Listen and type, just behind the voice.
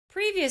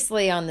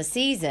Previously on the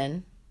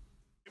season,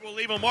 it will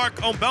leave a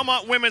mark on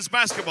Belmont women's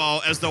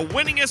basketball as the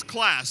winningest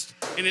class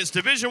in its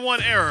Division I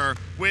era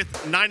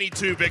with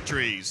 92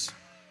 victories.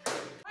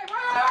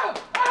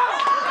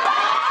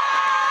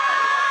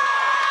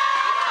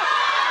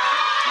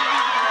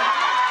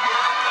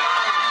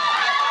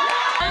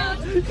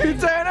 You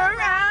turn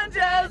around,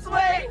 just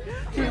wait.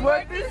 Can we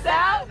work this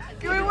out?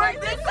 Can we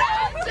work this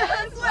out?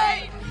 Just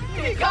wait.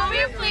 Can you come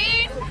here,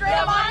 please?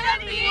 Come on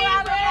and be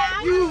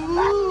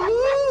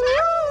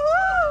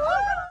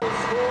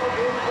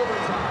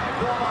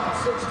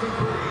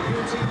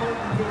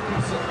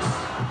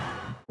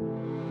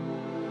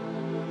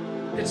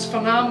It's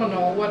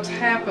phenomenal what's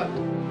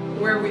happened,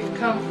 where we've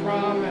come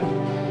from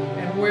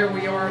and where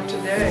we are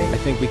today. I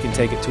think we can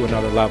take it to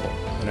another level,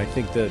 and I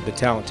think the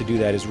talent to do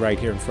that is right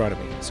here in front of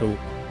me. So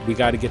we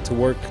got to get to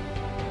work.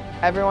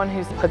 Everyone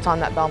who puts on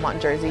that Belmont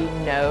jersey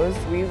knows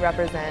we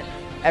represent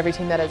every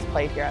team that has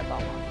played here at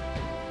Belmont.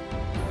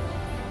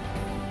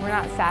 We're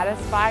not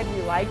satisfied,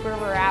 we like where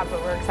we're at, but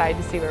we're excited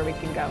to see where we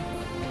can go.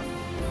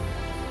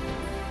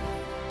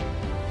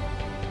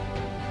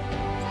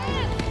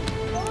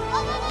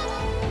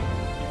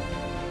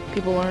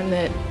 People learn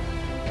that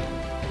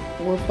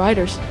we're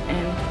fighters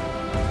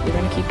and we're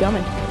going to keep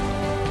coming.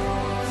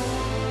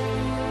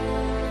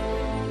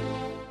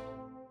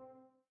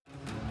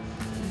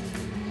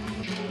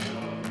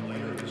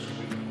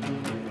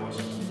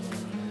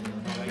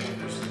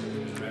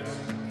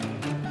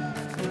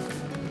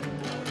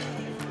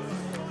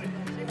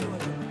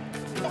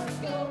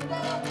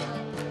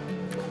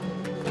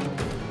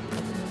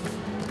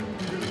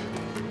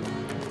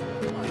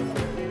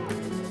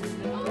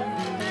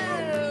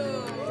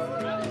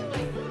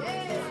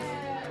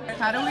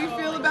 How do we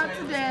feel about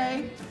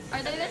today?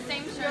 Are they the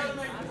same shirt?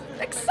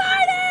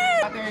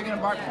 Excited! Out there, you're gonna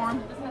bark for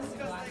him?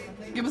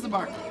 Give us a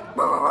bark.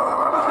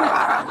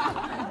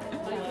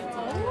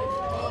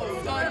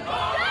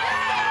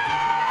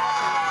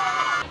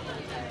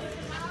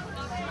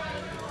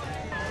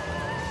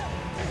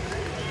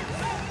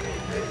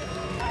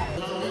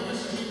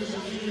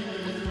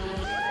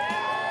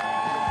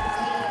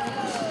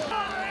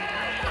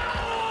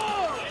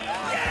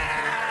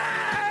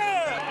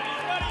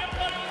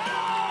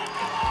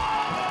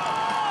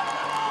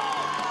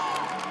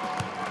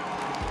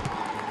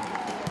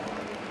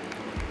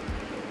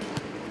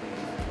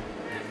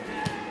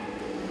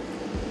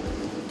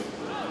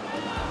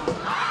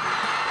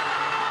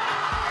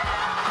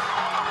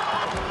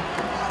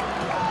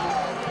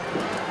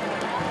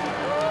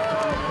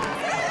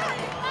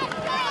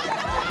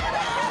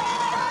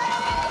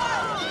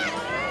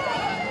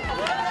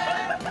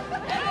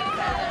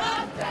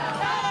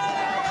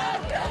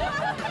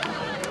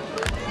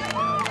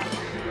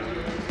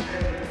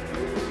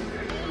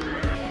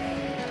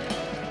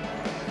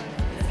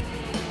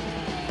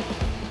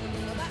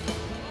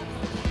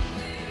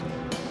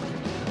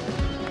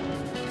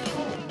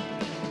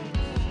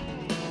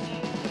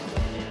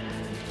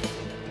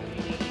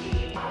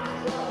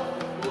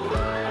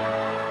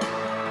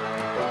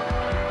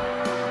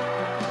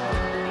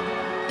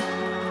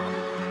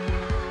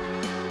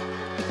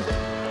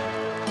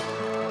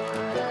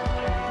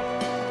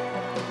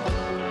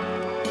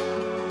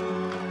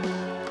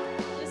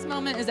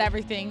 Is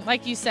everything.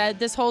 Like you said,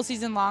 this whole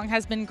season long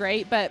has been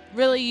great, but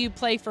really you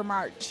play for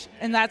March,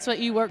 and that's what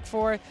you work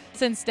for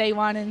since day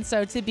one. And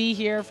so to be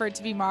here, for it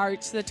to be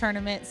March, the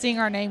tournament, seeing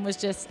our name was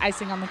just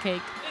icing on the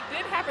cake. It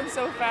did happen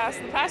so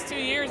fast. The past 2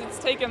 years, it's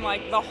taken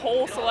like the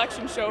whole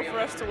selection show for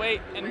us to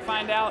wait and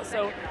find out.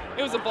 So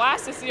it was a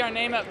blast to see our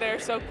name up there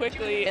so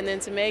quickly. And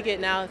then to make it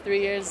now 3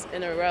 years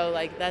in a row,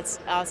 like that's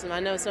awesome. I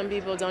know some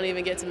people don't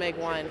even get to make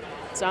one.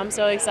 So I'm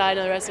so excited,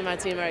 and the rest of my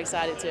team are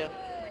excited too.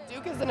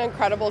 Duke is an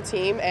incredible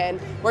team,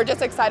 and we're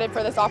just excited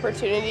for this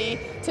opportunity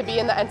to be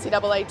in the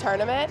NCAA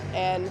tournament.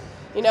 And,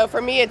 you know, for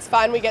me, it's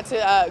fun. We get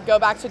to go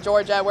back to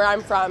Georgia, where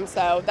I'm from,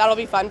 so that'll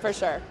be fun for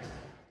sure.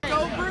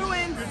 Go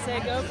Bruins! Say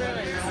go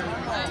Bruins.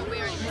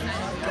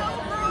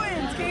 Go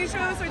Bruins! Can you show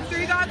us our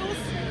 3 goggles?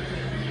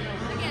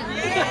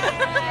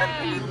 Yeah!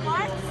 Can you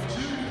flex?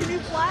 Can you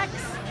flex?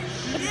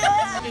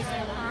 Yeah!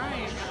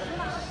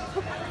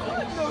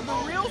 No, the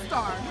real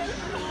star.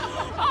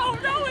 Oh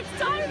no, it's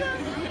Tyler!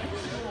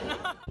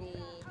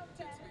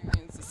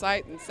 The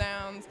sight and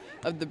sounds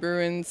of the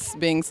Bruins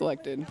being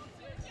selected, of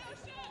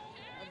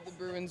the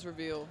Bruins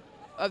reveal,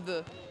 of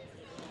the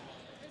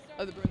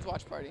Bruins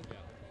watch party.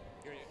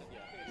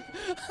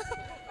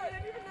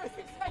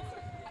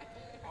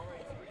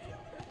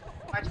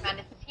 March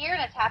Madness is here,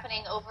 and it's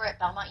happening over at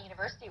Belmont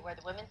University, where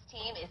the women's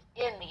team is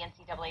in the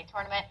NCAA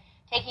tournament,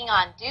 taking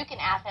on Duke in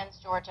Athens,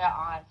 Georgia,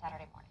 on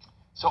Saturday morning.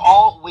 So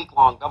all week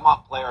long,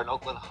 Belmont player and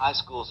Oakland High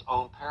School's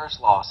own Paris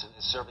Lawson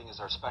is serving as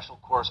our special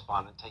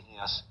correspondent, taking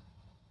us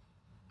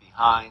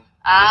behind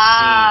the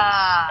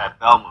scenes at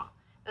Belmont.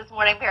 This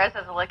morning, Paris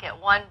has a look at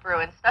one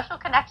Bruins special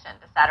connection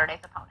to Saturday's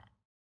opponent.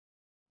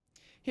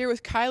 here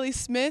with Kylie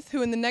Smith,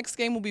 who in the next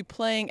game will be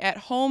playing at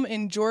home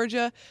in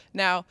Georgia.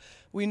 Now,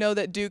 we know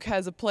that Duke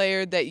has a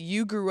player that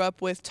you grew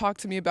up with. Talk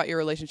to me about your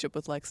relationship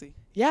with Lexi.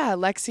 Yeah,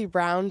 Lexi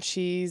Brown,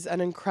 she's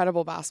an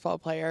incredible basketball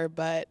player,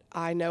 but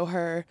I've known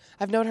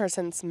her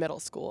since middle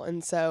school.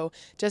 And so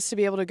just to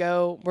be able to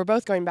go, we're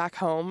both going back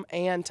home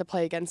and to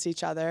play against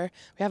each other.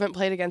 We haven't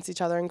played against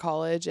each other in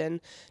college, and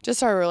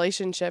just our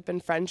relationship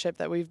and friendship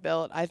that we've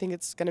built, I think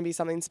it's going to be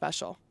something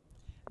special.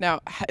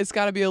 Now, it's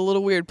got to be a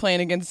little weird playing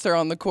against her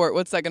on the court.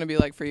 What's that going to be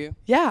like for you?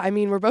 Yeah, I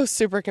mean, we're both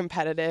super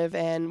competitive,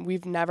 and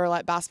we've never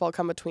let basketball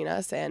come between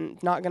us, and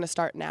not going to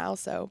start now.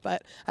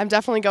 But I'm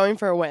definitely going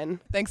for a win.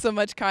 Thanks so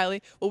much,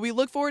 Kylie. Well, we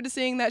look forward to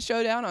seeing that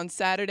showdown on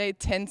Saturday,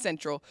 10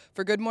 Central.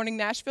 For Good Morning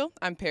Nashville,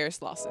 I'm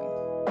Paris Lawson.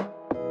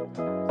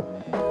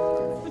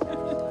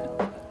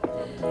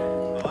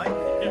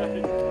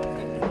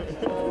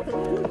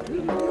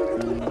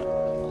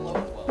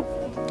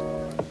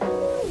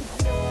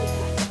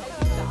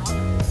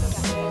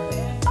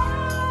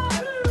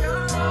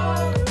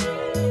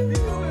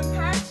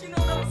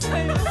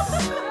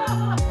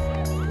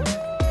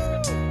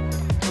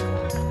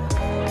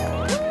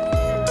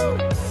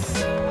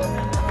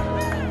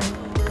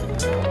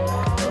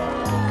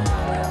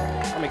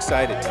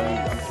 Excited.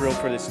 I'm thrilled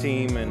for this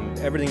team and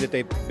everything that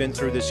they've been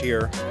through this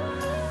year,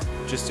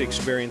 just to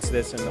experience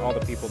this and all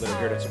the people that are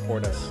here to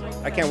support us.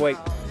 I can't wait.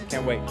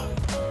 Can't wait.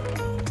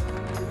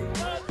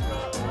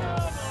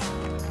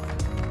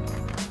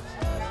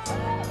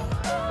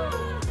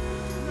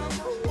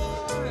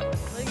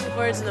 Looking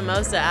forward to the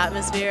most of the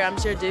atmosphere. I'm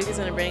sure Duke is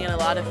going to bring in a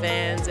lot of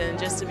fans, and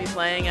just to be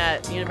playing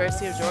at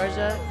University of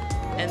Georgia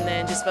and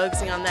then just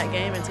focusing on that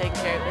game and taking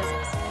care of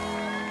business.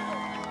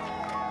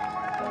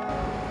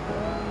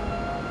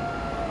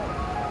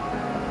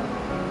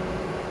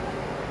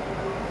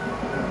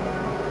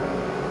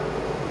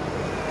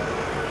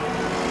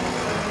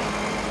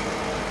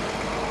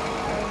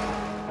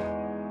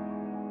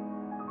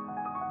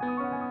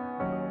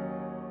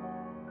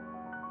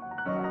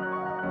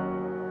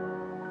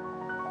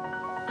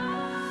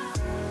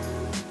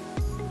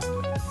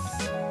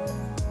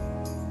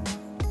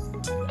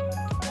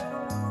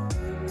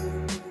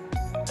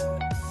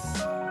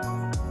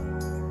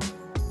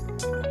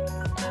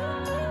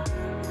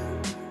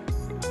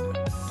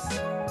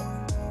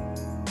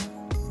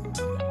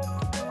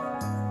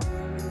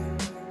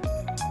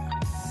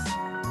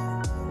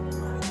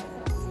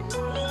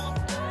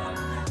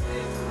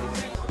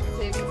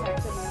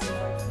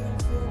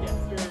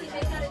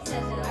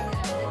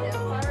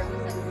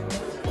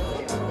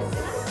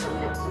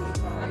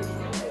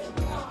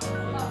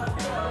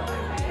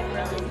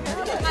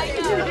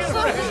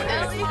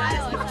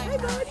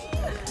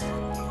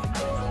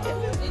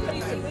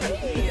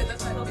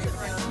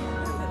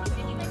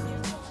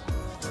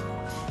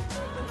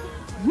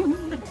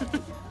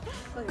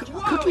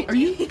 Cookie, are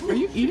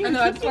you eating?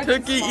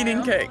 Cookie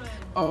eating cake.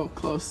 Oh,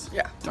 close.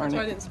 Yeah. Darn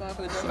I it. didn't smile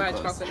for the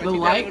chocolate. The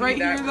light right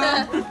here,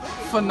 though,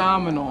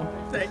 phenomenal.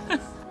 Thanks.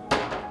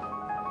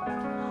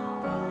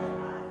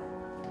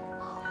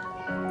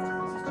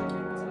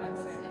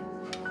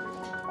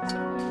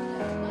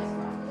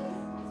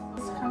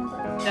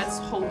 That's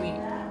whole wheat,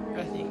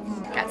 I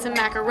think. Got some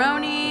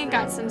macaroni,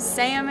 got some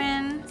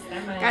salmon,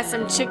 got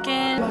some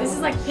chicken. This is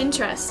like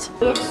Pinterest.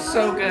 It looks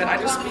so good. I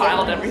just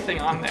piled everything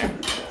on there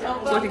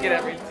so I could get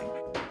everything.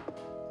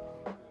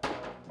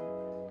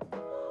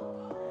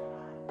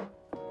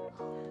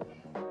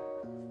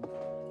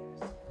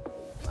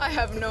 I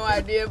have no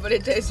idea, but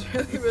it tastes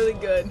really, really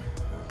good.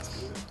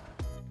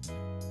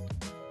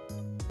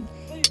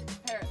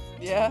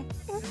 Yeah?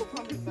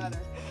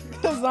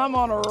 Because I'm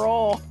on a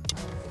roll.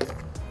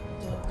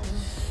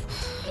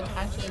 It's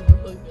actually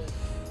really good.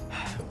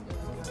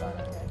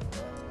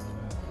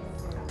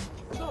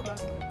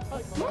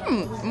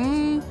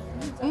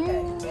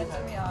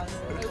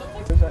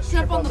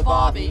 Shrimp on the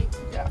bobby.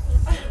 Yeah.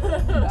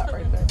 That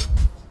right there.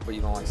 But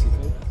you don't like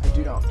seafood? I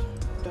do not.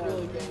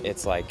 Really good.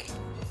 It's like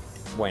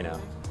bueno,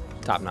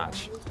 top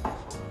notch.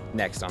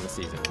 Next on the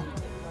season,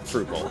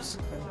 fruit bowls.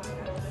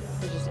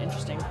 It's just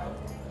interesting.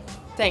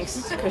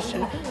 Thanks,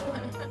 Christian.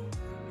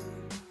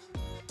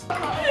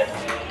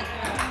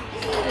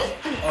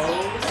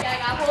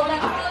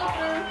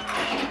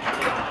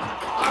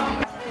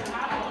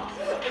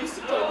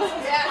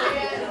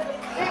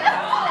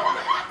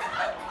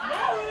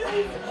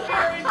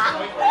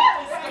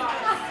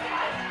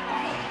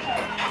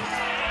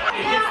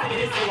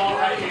 It's the wall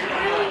right here.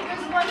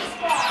 There's one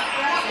spot.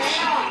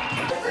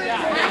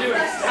 Yeah, do it.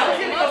 How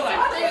can you go like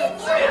right here?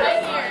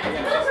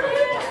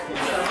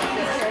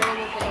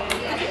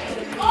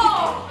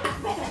 Oh!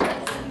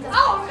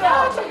 Oh no!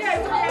 It's okay.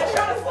 It's okay. I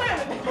shot a slam.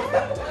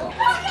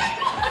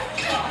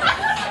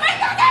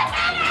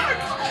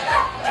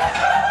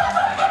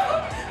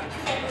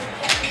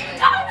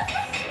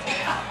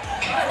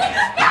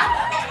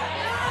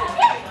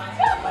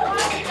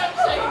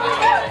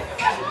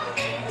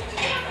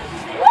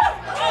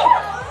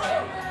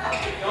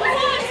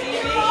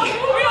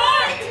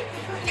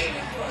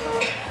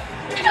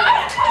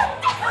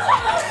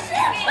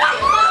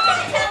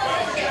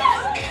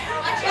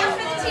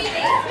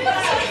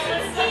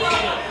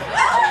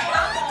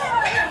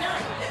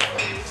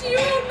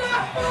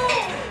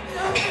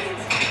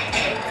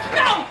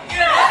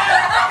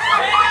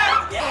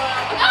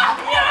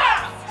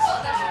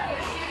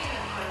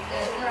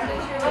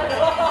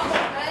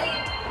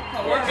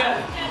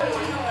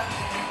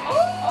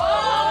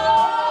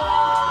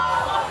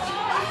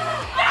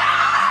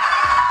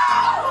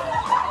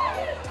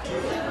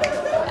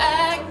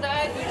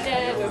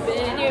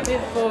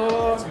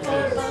 for.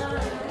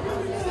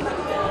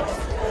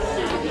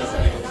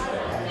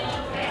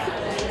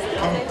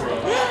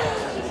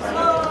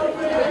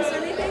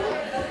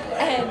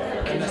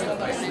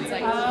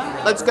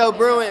 Let's go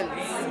Bruins.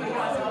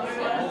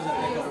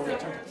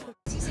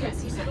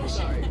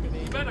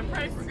 You better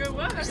pray for good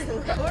weather. It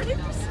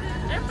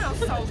feels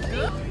so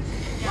good.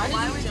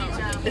 Why would you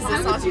jump? Is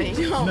this on me?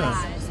 No.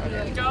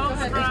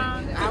 Go,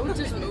 Brian. I would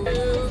just move.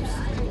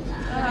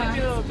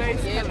 Little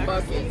base Get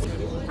buckets.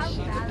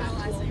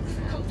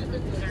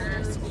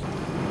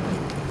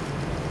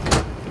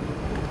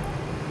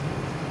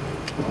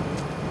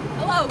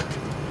 Hello.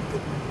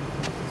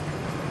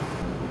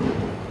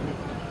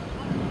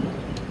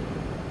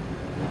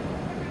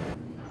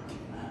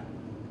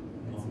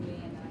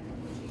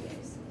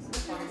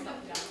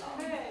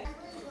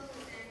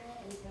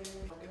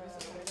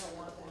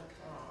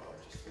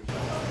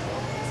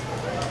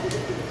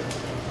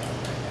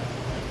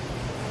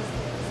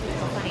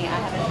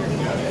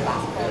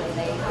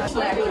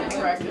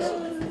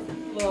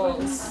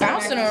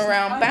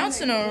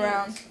 Bouncing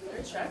around.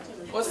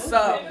 What's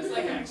up?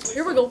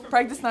 Here we go.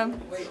 Practice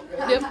time.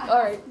 Yep.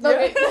 All right.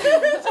 Okay.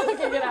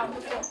 Okay, get out.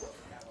 Let's go.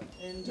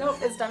 Nope,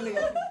 it's time to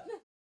go.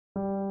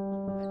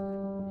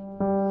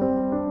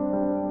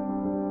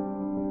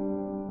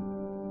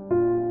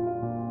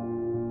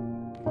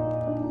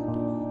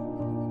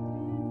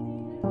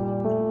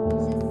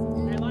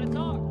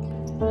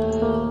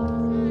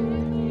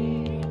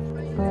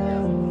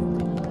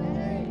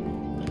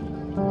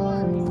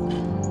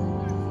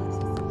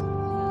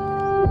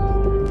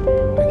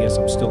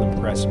 I'm still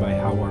impressed by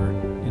how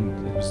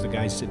and it was the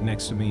guys sitting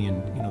next to me,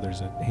 and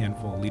there's a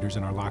handful of leaders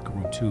in our locker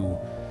room too.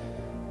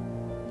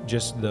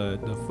 Just the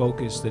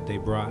focus that they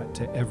brought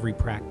to every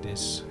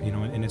practice,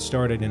 and it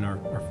started in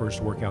our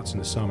first workouts in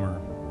the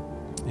summer,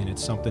 and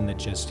it's something that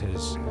just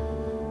has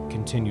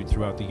continued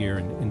throughout the year,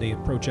 and they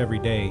approach every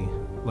day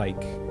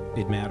like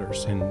it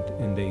matters,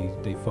 and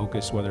they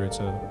focus, whether it's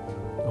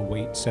a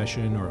weight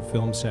session or a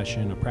film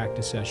session, a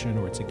practice session,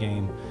 or it's a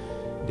game.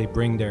 They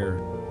bring their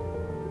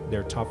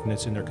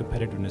toughness and their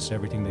competitiveness to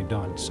everything they've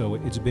done. So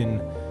it's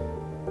been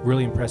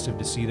really impressive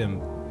to see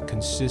them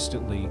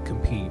consistently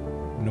compete,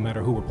 no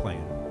matter who we're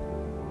playing.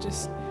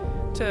 Just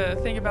to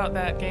think about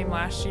that game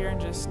last year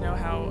and just know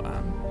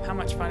how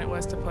much fun it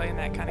was to play in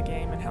that kind of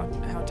game, and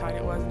how tight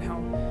it was, and how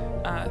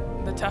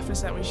the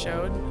toughness that we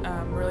showed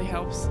really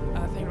helps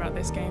thinking about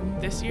this game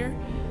this year.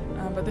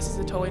 But this is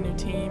a totally new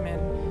team,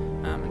 and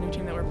a new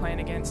team that we're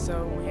playing against,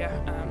 so we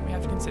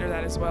have to consider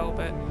that as well.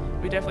 But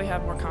we definitely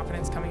have more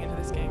confidence coming into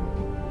this game.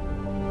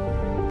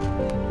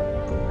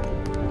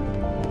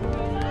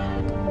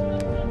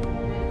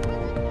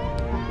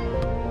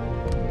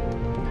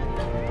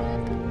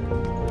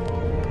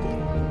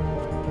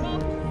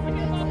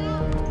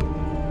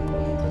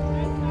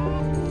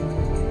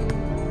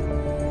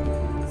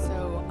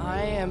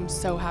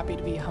 So happy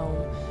to be home.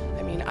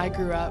 I mean, I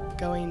grew up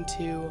going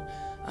to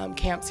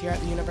camps here at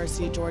the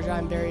University of Georgia.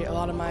 A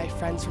lot of my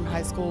friends from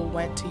high school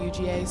went to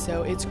UGA,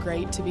 so it's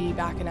great to be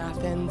back in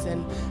Athens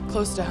and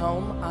close to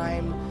home.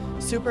 I'm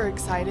super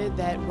excited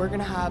that we're going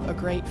to have a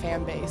great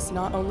fan base,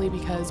 not only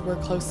because we're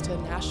close to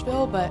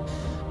Nashville, but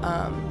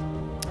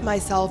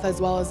myself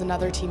as well as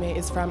another teammate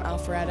is from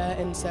Alpharetta,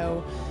 and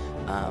so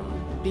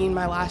being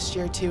my last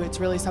year too, it's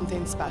really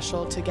something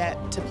special to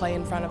get to play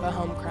in front of a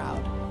home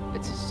crowd.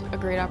 It's just a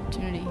great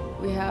opportunity.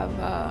 We have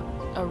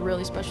a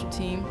really special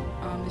team.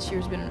 This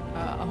year's been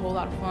a whole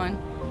lot of fun,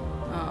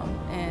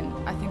 and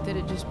I think that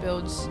it just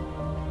builds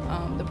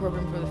the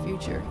program for the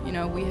future.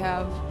 We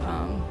have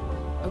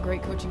a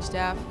great coaching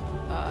staff.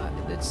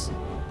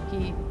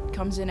 He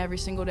comes in every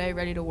single day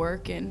ready to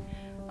work, and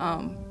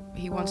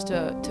he wants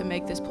to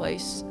make this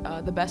place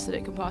the best that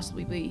it can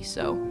possibly be.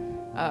 So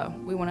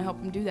we want to help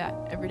him do that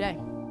every day.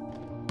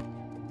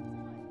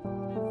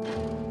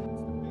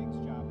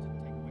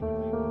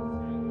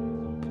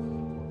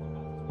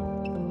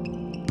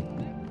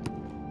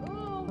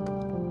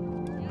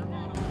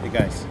 Hey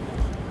guys,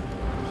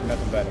 there's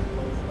nothing better.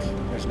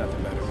 There's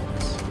nothing better than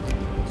this.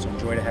 So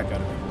enjoy the heck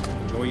out of it.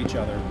 Enjoy each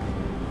other,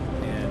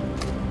 and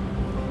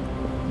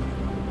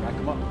rack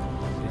them up.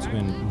 It's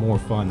been more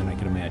fun than I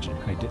could imagine.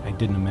 I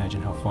didn't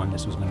imagine how fun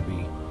this was going to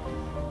be.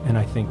 And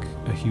I think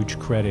a huge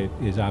credit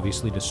is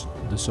obviously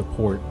the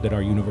support that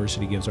our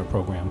university gives our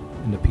program,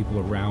 and the people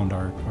around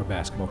our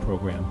basketball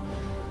program,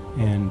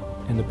 and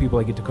the people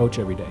I get to coach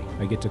every day.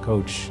 I get to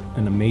coach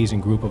an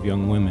amazing group of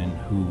young women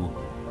who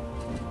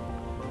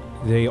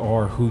they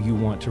are who you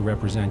want to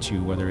represent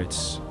you, whether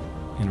it's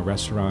in a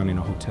restaurant, in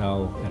a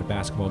hotel, at a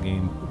basketball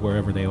game,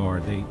 wherever they are.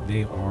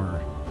 They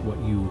are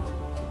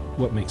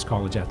what makes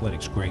college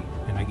athletics great,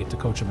 and I get to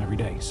coach them every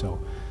day. So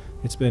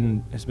it's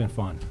been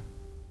fun.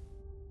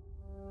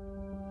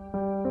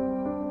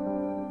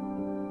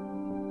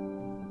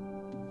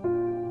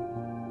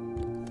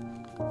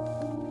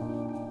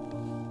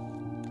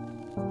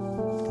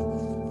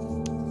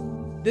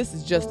 This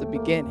is just the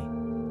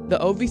beginning. The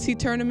OVC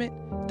tournament,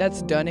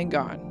 that's done and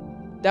gone.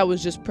 That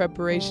was just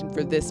preparation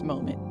for this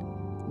moment.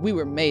 We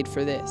were made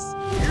for this.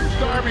 Here's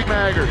Darby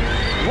Maggard.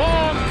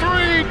 Long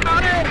three, got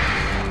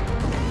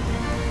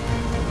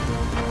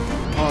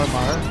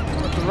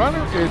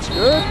runner. It's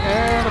good,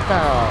 and a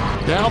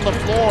foul. Down the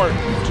floor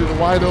to the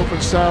wide open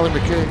Sally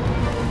McKay.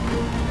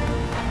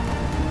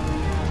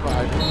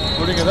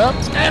 Putting it up,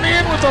 and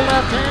in with the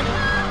left hand.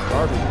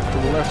 Darby to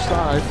the left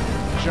side.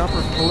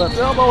 Jumper from the left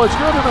elbow. It's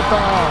good, and a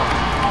foul.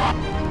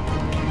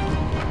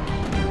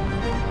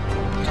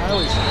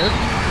 Kylie Smith.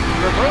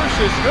 Reverse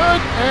is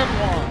good, and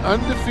one.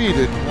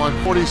 Undefeated,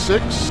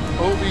 146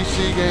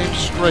 OVC games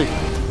straight.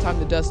 Time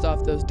to dust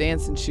off those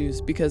dancing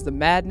shoes because the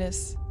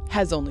madness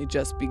has only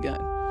just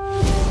begun.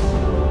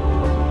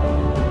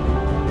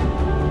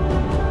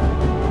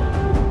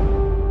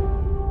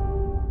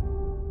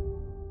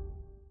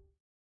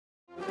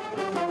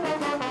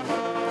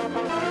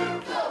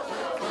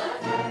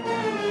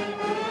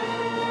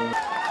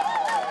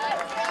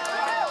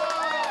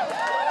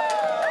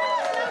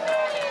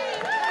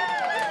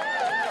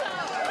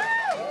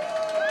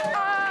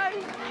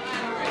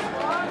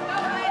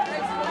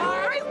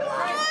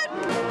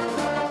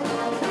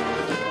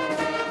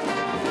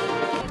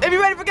 If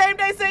you're ready for game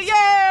day, say yeah!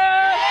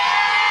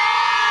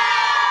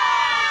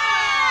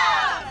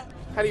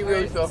 How do you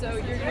really feel? So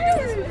you're gonna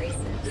go this race.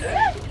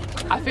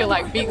 I feel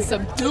like beating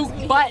some Duke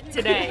butt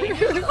today.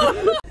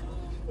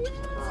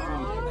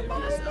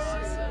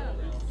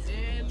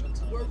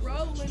 We're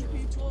rolling,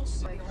 people.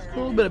 A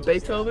little bit of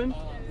Beethoven.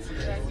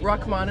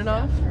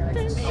 Rachmaninoff.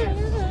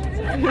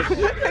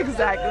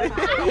 Exactly.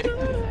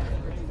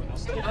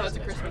 Oh, it's a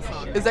Christmas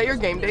song. Is that your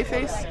game day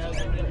face?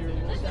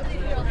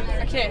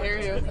 I can't hear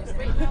you.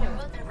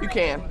 You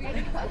can.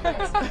 At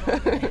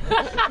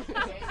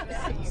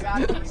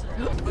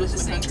the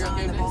same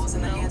time, the ball's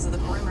in the hands of the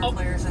perimeter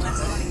players, and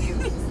that's letting you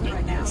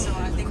right now. So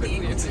I think the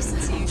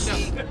inconsistency you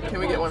see. Can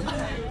we get one?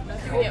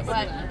 Can we get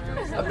what?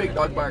 A big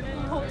dog bark.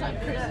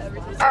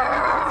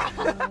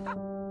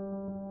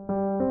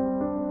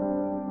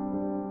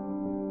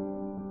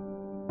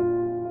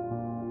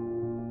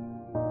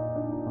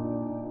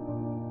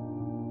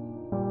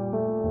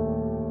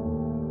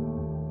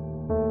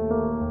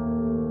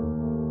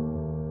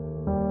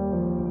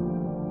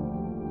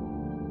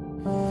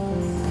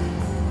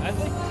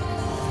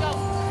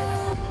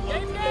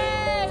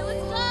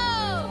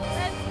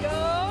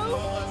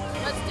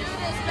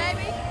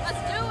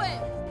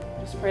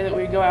 Pray that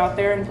we go out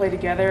there and play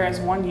together as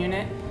one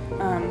unit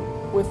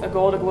with a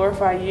goal to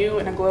glorify you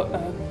and a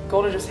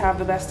goal to just have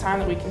the best time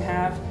that we can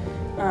have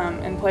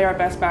and play our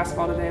best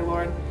basketball today,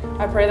 Lord.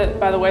 I pray that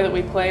by the way that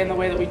we play and the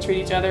way that we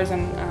treat each other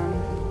in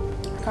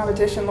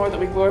competition, Lord, that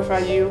we glorify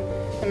you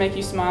and make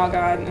you smile,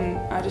 God. And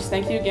I just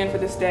thank you again for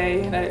this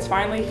day, that it's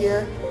finally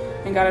here.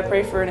 And God, I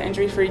pray for an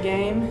injury-free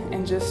game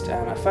and just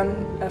a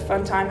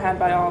fun time had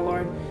by all,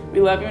 Lord. We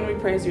love you and we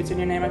praise you. It's in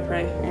your name I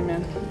pray.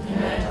 Amen.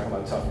 Talking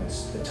about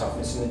toughness. The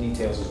toughness in the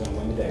details is going to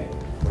win the day.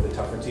 We're the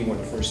tougher team. We're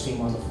the first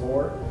team on the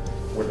floor.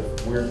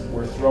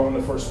 We're throwing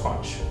the first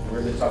punch.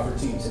 We're the tougher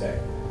team today.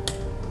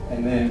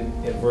 And then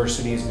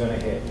adversity is going to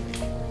hit.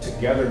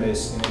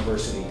 Togetherness in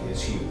adversity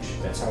is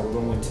huge. That's how we're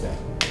going to win today.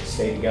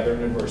 Stay together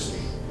in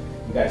adversity.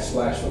 You guys,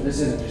 Splashville,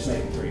 this isn't just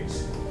making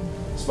threes.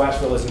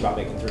 Splashville isn't about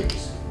making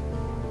threes.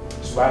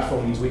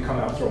 Splashville means we come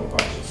out throwing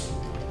punches.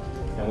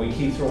 And we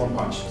keep throwing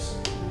punches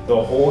the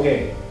whole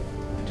game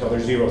until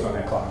there's zeros on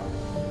that clock.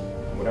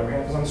 And whatever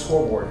happens on the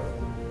scoreboard,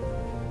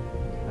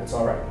 that's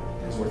all right,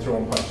 because we're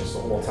throwing punches the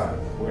whole time.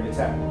 We're in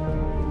attack.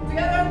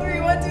 Together on three.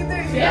 1, 2,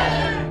 3.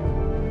 Together.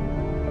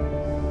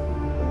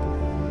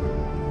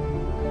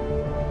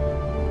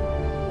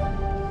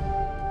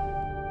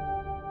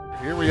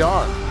 Here we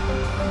are.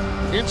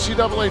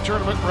 NCAA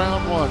Tournament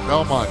Round 1.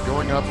 Belmont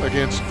going up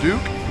against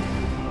Duke.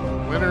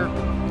 Winner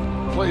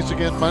plays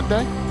again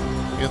Monday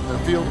in the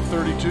field of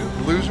 32.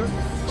 Loser,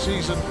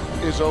 season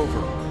is over.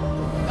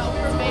 No,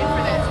 we were made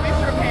for this. We've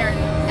prepared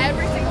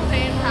every single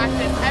day in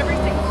practice, every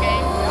single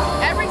game,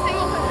 every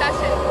single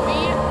possession.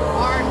 We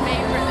are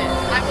made for this.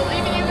 I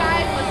believe in you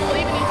guys. Let's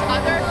believe in each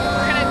other.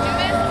 We're going to do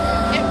this.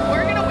 If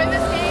we're going to win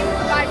this game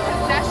by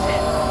possession,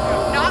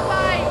 not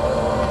by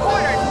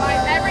quarters, by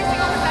every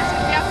single possession.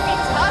 We have to be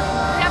tough.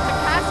 We have to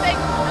pass fake.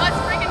 Let's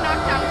freaking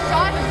knock down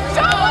shots.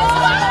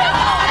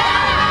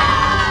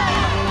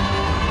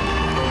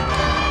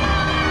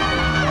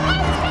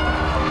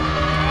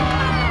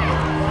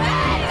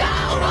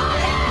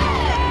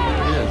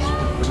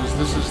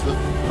 This is the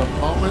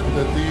moment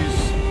that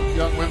these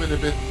young women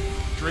have been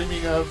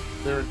dreaming of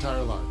their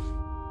entire lives.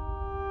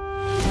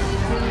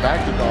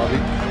 Back to Darby.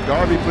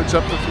 Darby puts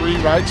up the three,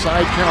 right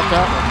side, count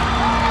that one.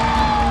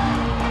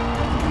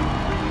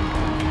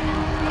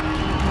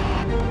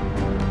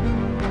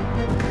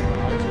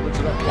 Puts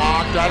it up,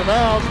 blocked out of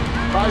bounds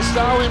by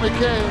Sally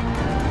McKay.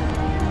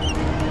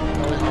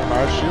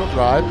 Shield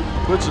drive,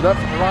 puts it up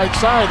from the right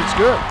side, it's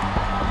good.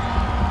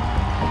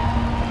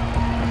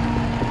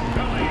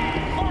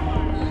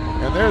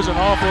 And there's an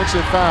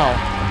offensive foul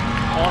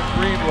on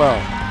Greenwell.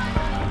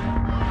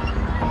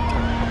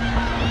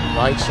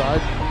 Right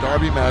side,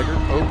 Darby Maggard,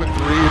 open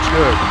three, it's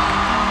good.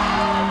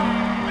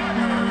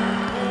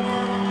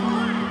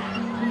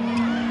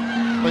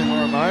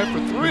 Maya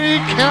for three,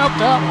 count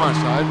that one.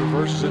 Side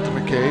reverses it to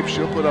McCabe.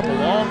 She'll put up a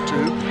long two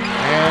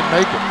and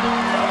make it.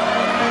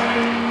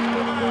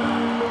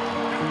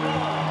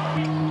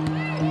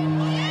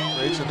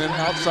 and then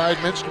outside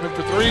Minsterman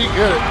for three.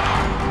 Get it.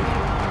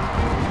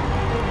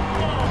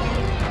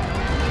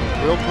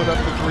 Will put up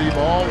the three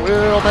ball.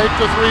 Will make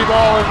the three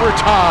ball, and we're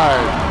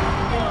tied.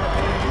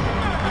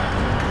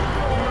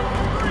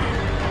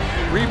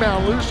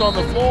 Rebound loose on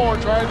the floor,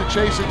 trying to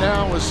chase it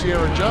down with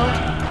Sierra Jones.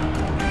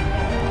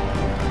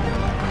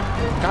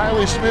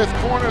 Kylie Smith,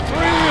 corner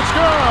three, it's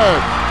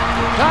good!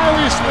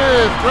 Kylie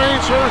Smith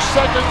drains her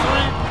second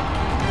three.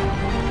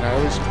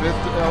 Kylie Smith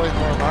to Ellie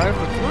Harmeyer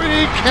for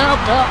three, count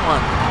that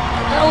one.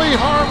 Ellie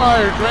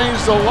Harmeyer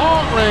drains the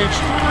long-range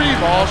three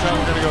balls. Now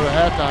we're gonna go to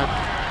halftime.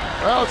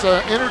 Well, it's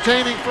an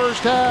entertaining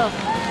first half.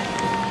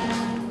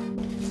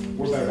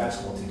 We're a better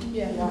basketball team.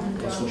 Yeah.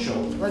 Let's go show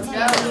them. Let's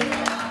go.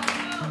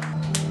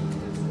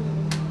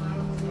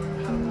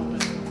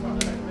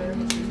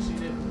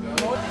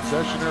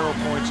 Possession arrow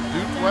points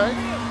Duke way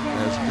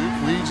as Duke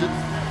leads it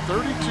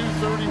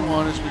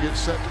 32-31 as we get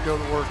set to go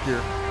to work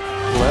here.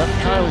 Left,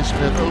 Kylie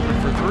Smith open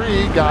for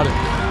three, got it.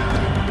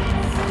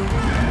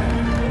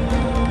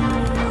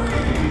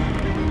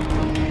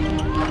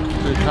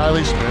 To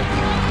Kylie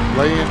Smith,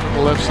 lay in from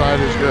the left side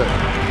is good.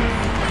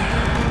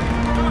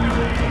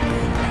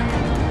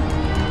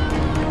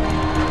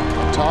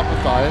 On top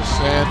Matthias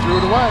and threw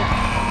it away.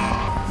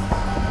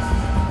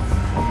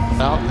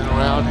 Out and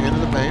around into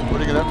the paint,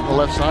 putting it up to the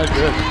left side,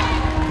 good.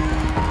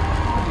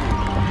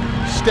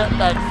 Step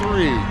back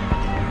three,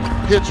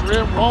 hits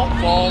rim, won't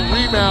fall,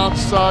 rebound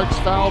Suggs,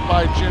 fouled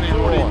by Jenny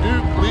Roy.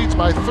 Duke leads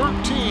by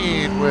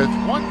 13 with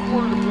 1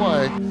 quarter to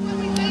play.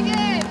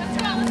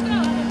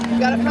 You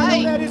gotta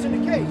fight. That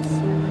isn't the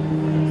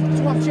case.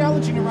 So I'm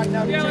challenging it right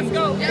now. Yeah, let's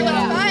go. You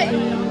gotta fight.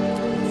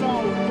 So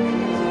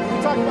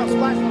we talk about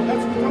splash mode. That's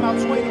when we come out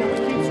swinging.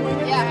 Let's keep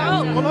swinging.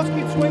 Yeah. Well, let's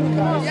keep swinging,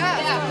 guys.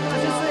 Yeah.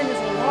 This thing is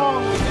a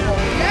long way.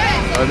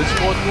 This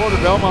fourth quarter,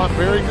 Belmont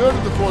very good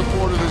in the fourth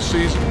quarter this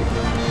season.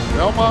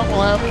 Belmont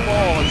will have the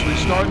ball as we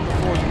start in the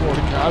fourth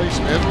quarter. Kylie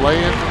Smith lay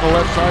in from the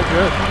left side,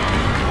 good.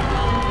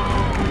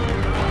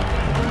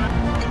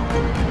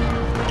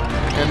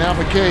 And now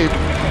McCabe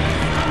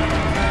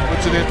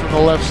puts it in from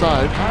the left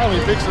side.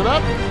 Kylie picks it up,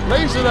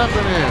 lays it up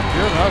and in.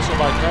 Good hustle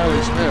by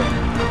Kylie Smith.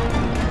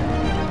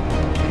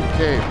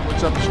 McCabe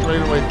puts up a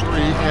straightaway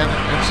three and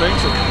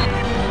sinks it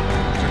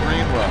to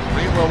Greenwell.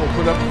 Greenwell will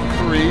put up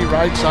three,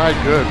 right side,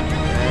 good.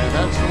 And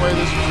that's the way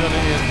this is going to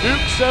end.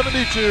 Duke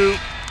 72,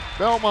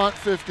 Belmont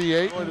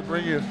 58. Going to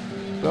bring you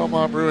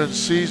Belmont Bruins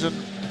season.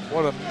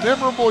 What a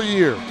memorable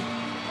year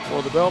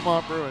for the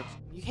Belmont Bruins.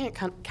 You can't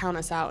count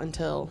us out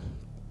until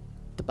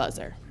the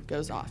buzzer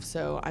goes off.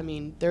 So, I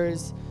mean,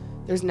 there's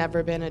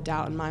never been a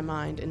doubt in my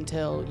mind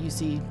until you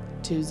see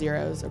 2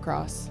 zeros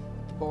across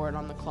the board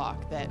on the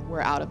clock that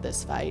we're out of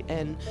this fight.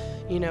 And,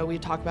 you know, we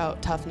talk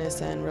about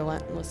toughness and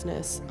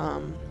relentlessness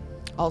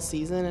all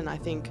season, and I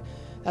think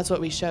that's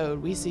what we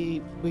showed.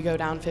 We go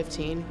down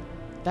 15.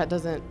 That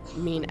doesn't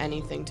mean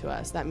anything to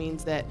us. That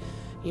means that,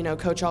 you know,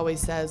 Coach always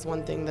says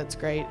one thing that's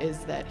great is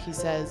that he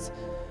says,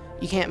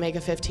 you can't make a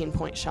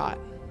 15-point shot.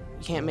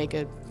 You can't make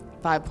a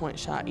 5-point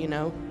shot, you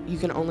know. You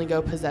can only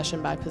go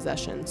possession by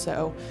possession.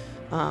 So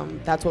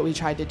that's what we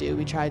tried to do.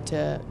 We tried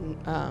to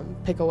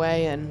pick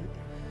away and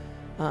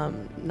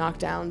knock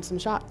down some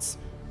shots.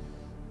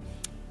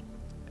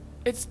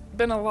 It's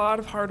been a lot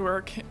of hard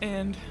work,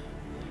 and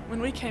when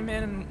we came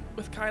in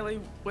with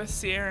Kylie, with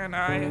Sierra and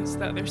I as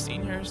the other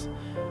seniors,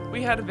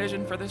 we had a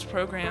vision for this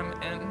program,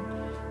 and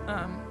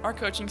our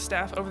coaching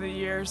staff over the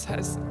years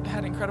has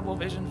had incredible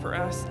vision for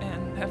us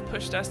and have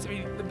pushed us to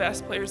be the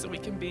best players that we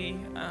can be,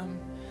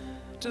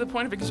 to the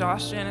point of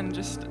exhaustion and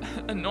just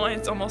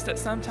annoyance almost at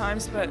some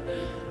times, but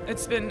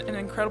it's been an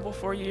incredible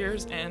 4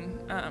 years, and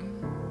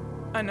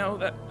I know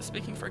that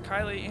speaking for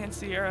Kylie and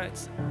Sierra,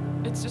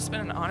 it's just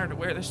been an honor to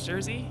wear this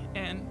jersey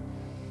and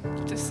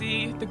to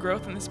see the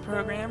growth in this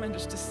program and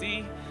just to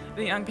see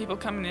the young people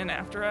coming in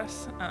after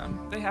us.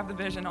 They have the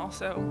vision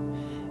also,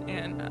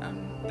 and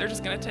they're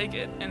just going to take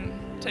it and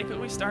take what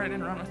we started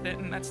and run with it,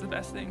 and that's the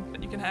best thing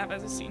that you can have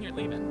as a senior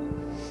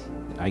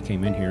leaving. I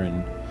came in here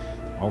and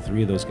all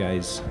 3 of those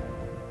guys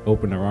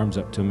opened their arms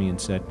up to me and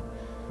said,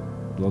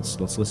 let's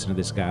listen to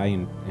this guy,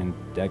 and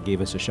that gave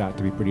us a shot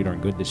to be pretty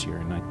darn good this year,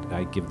 and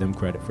I give them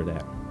credit for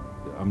that.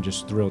 I'm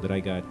just thrilled that I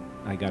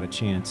got a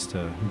chance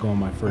to go on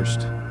my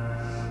first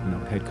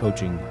head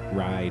coaching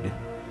ride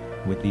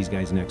with these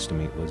guys next to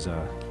me. It was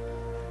a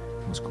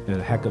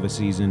heck of a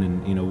season,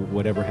 and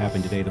whatever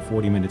happened today, the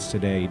 40 minutes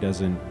today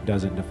doesn't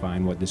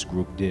define what this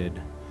group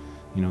did.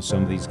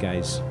 Some of these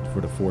guys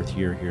for the 4th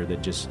year here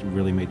that just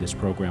really made this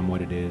program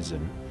what it is,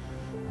 and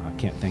I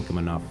can't thank them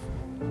enough.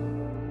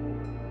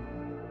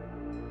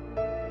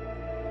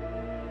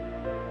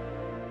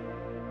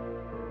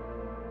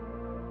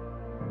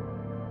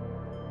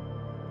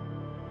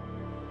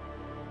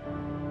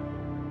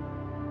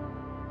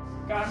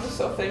 God, I'm just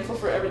so thankful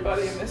for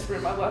everybody in this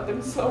room. I love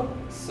them so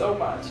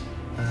much.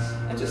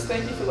 And just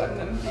thank you for letting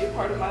them be a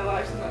part of my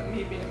life and letting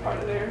me be a part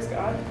of theirs,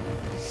 God.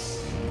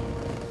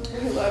 I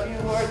really love you,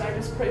 Lord, and I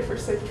just pray for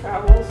safe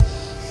travels.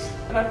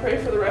 And I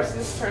pray for the rest of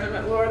this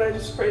tournament, Lord. I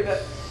just pray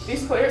that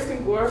these players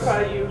can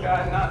glorify you,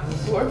 God, not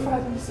glorify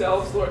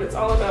themselves, Lord. It's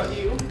all about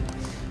you.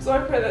 So I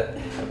pray that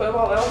above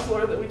all else,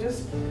 Lord, that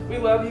we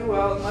love you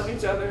well and love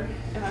each other.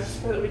 And I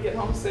just pray that we get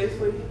home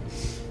safely.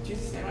 In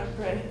Jesus' name I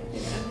pray.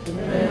 Amen.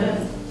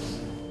 Amen.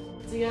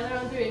 Together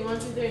on three. 1,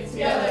 2, 3.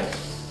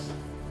 Together.